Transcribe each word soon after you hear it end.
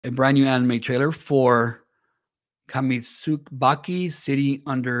a brand new anime trailer for Kamitsubaki City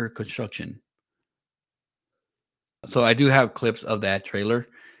Under Construction. So I do have clips of that trailer,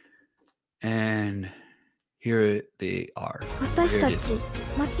 and here they are. 私たち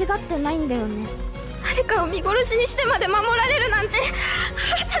間違ってないんだよね。誰かを見殺しにしてまで守られるなんて。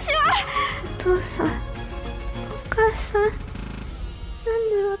私はお父さん、お母さん、なんで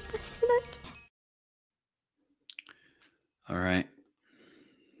私だけ。 All right.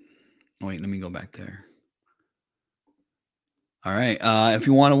 Wait, let me go back there. All right. If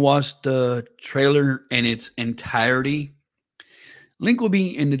you want to watch the trailer in its entirety, link will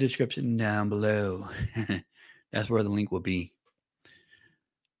be in the description down below. That's where the link will be.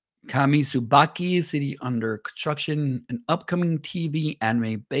 Kamitsubaki City Under Construction, an upcoming TV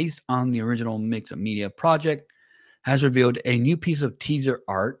anime based on the original mixed media project, has revealed a new piece of teaser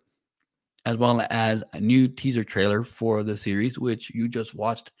art, as well as a new teaser trailer for the series, which you just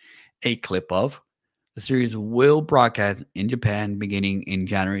watched a clip of. The series will broadcast in Japan beginning in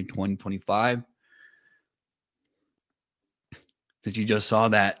January 2025. Since you just saw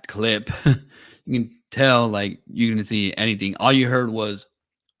that clip, you can tell like you didn't see anything. All you heard was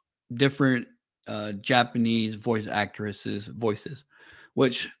different Japanese voice actresses' voices,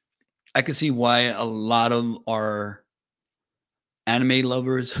 which I could see why a lot of our anime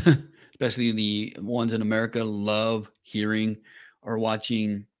lovers, especially the ones in America, love hearing or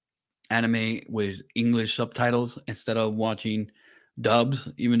watching anime with English subtitles instead of watching dubs.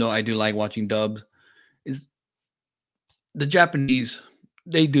 Even though I do like watching dubs, is the Japanese,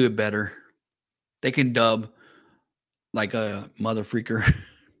 they do it better. They can dub like a mother freaker.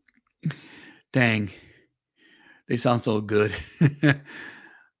 Dang, they sound so good.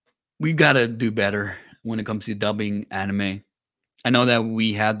 We gotta do better when it comes to dubbing anime. I know that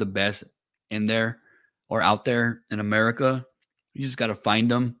we have the best in there or out there in America. You just gotta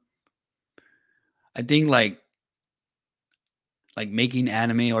find them. I think like making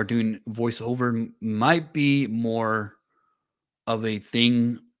anime or doing voiceover might be more of a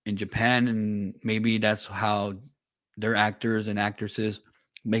thing in Japan, and maybe that's how their actors and actresses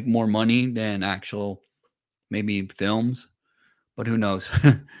make more money than actual maybe films. But who knows?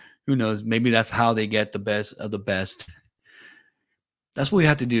 Who knows? Maybe that's how they get the best of the best. That's what we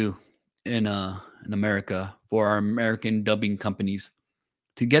have to do in America for our American dubbing companies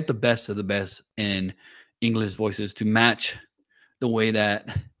to get the best of the best in English voices to match the way that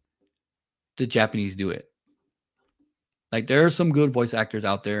the Japanese do it. Like there are some good voice actors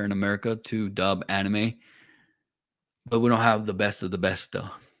out there in America to dub anime, but we don't have the best of the best though.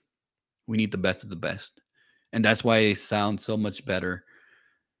 We need the best of the best. And that's why they sound so much better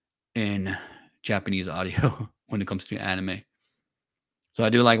in Japanese audio when it comes to anime. So I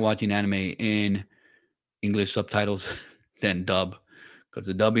do like watching anime in English subtitles than dub, because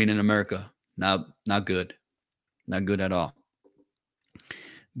the dubbing in America not good, not good at all.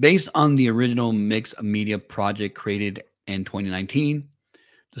 Based on the original mixed media project created in 2019,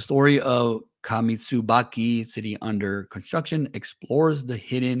 the story of Kamitsubaki City Under Construction explores the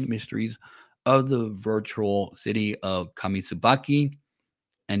hidden mysteries of the virtual city of Kamitsubaki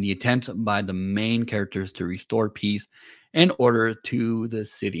and the attempts by the main characters to restore peace and order to the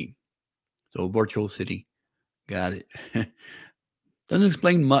city. So, virtual city. Got it. Doesn't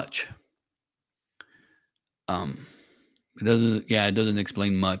explain much. It doesn't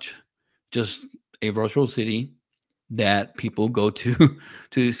explain much. Just a virtual city that people go to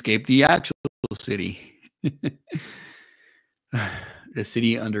to escape the actual city. The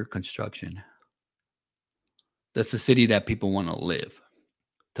city under construction. That's the city that people want to live.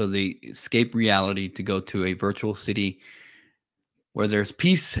 So they escape reality to go to a virtual city where there's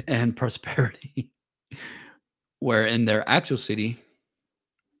peace and prosperity. Where in their actual city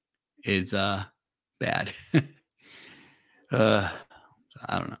is bad. I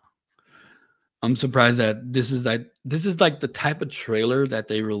don't know. I'm surprised that this is like the type of trailer that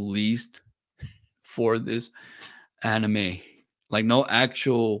they released for this anime. Like no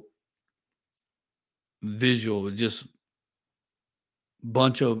actual visual, just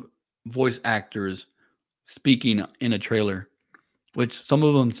bunch of voice actors speaking in a trailer, which some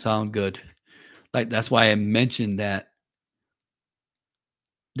of them sound good. Like that's why I mentioned that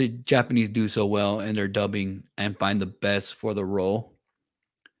the Japanese do so well in their dubbing and find the best for the role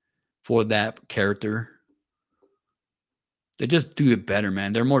for that character. They just do it better,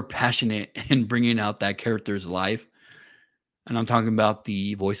 man. They're more passionate in bringing out that character's life. And I'm talking about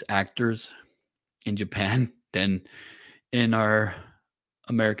the voice actors in Japan than in our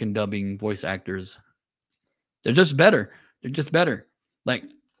American dubbing voice actors. They're just better. They're just better. Like,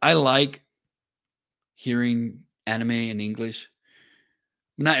 I like hearing anime in English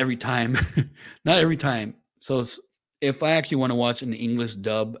Not every time. Not every time. So if I actually want to watch an English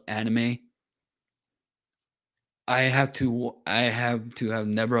dub anime, I have to have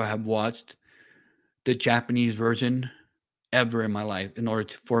never have watched the Japanese version ever in my life in order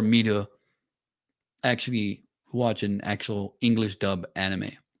for me to actually watch an actual English dub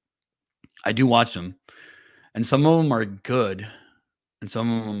anime. I do watch them, and some of them are good, and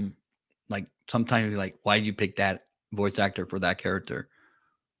some of them, like sometimes, you're like, why did you pick that voice actor for that character?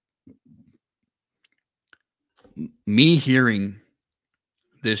 Me hearing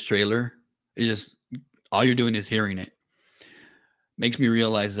this trailer is just all you're doing is hearing it. Makes me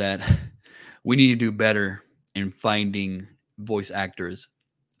realize that we need to do better in finding voice actors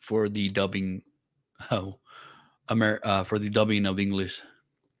for the dubbing. Oh, for the dubbing of English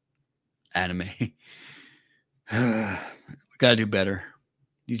anime. We gotta do better.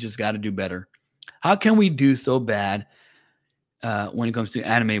 You just gotta do better. How can we do so bad when it comes to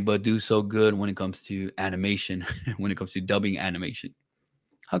anime, but do so good when it comes to animation, when it comes to dubbing animation?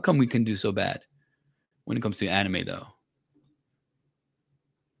 How come we can do so bad when it comes to anime, though?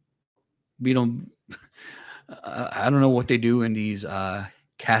 We don't. I don't know what they do in these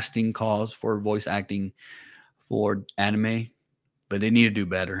casting calls for voice acting for anime, but they need to do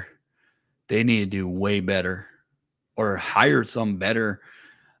better. They need to do way better, or hire some better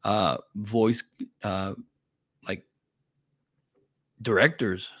voice like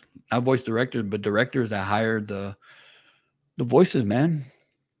directors, not voice directors, but directors that hire the voices. Man,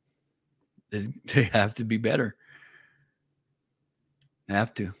 they have to be better. They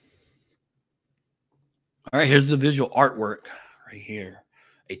have to. All right, here's the visual artwork right here,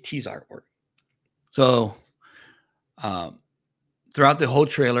 a tease artwork. So um, throughout the whole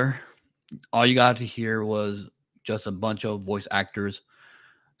trailer, all you got to hear was just a bunch of voice actors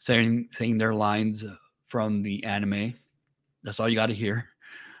saying their lines from the anime. That's all you got to hear.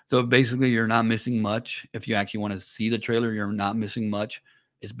 So basically, you're not missing much. If you actually want to see the trailer, you're not missing much.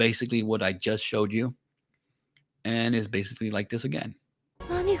 It's basically what I just showed you, and it's basically like this again.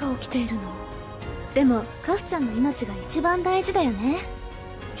 何が起きているの？でもカフちゃんの命が一番大事だよね。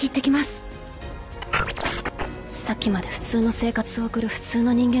行ってきます。さっきまで普通の生活を送る普通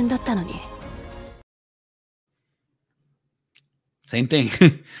の人間だったのに。Same thing.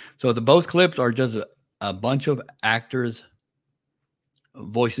 So the both clips are just a bunch of actors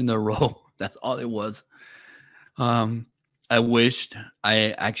voicing their role. That's all it was. I wished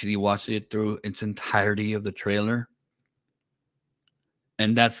I actually watched it through its entirety of the trailer.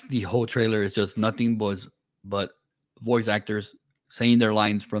 And that's the whole trailer is just nothing but voice actors saying their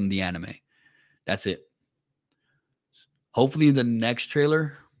lines from the anime. That's it. Hopefully the next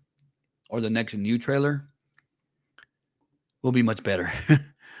trailer or the next new trailer will be much better.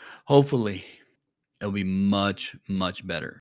 Hopefully it'll be much, much better.